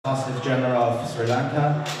Consul General of Sri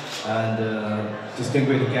Lanka, and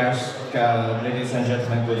distinguished guests, ladies and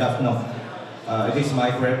gentlemen, good afternoon. It is my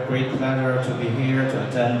great pleasure to be here to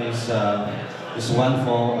attend this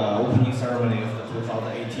wonderful opening ceremony of the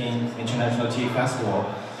 2018 International Tea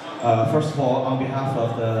Festival. First of all, on behalf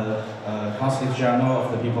of the Consul General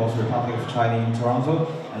of the People's Republic of China in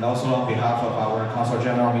Toronto, and also on behalf of our Consul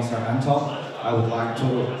General, Mr. Anto, I would like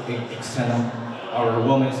to extend our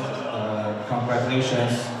warmest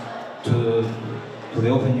congratulations to the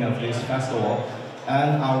opening of this festival,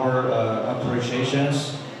 and our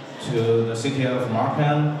appreciations to the city of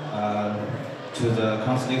Markham, to the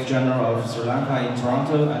Consulate General of Sri Lanka in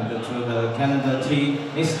Toronto, and to the Canada Tea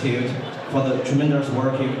Institute for the tremendous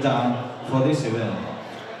work you've done for this event.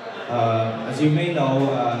 As you may know,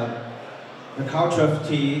 the culture of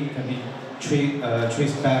tea can be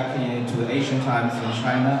traced back into the ancient times in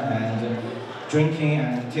China, and drinking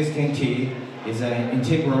and tasting tea is an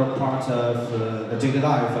integral part of the daily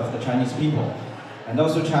life of the Chinese people. And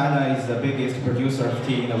also China is the biggest producer of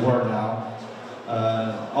tea in the world now.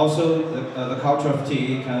 Also, the culture of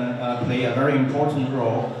tea can play a very important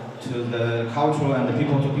role to the cultural and the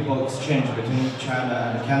people-to-people exchange between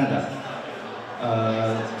China and Canada.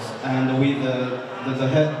 And with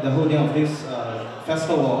the holding of this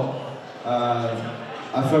festival,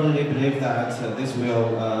 I firmly believe that this will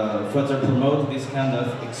further promote this kind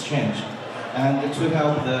of exchange, and to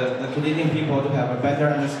help the Canadian people to have a better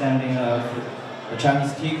understanding of the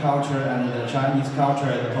Chinese tea culture and the Chinese culture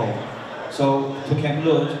as a whole. So to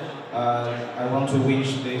conclude, I want to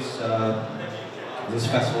wish this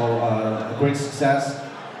festival a great success,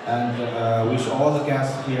 and wish all the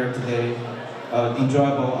guests here today an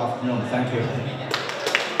enjoyable afternoon. Thank you.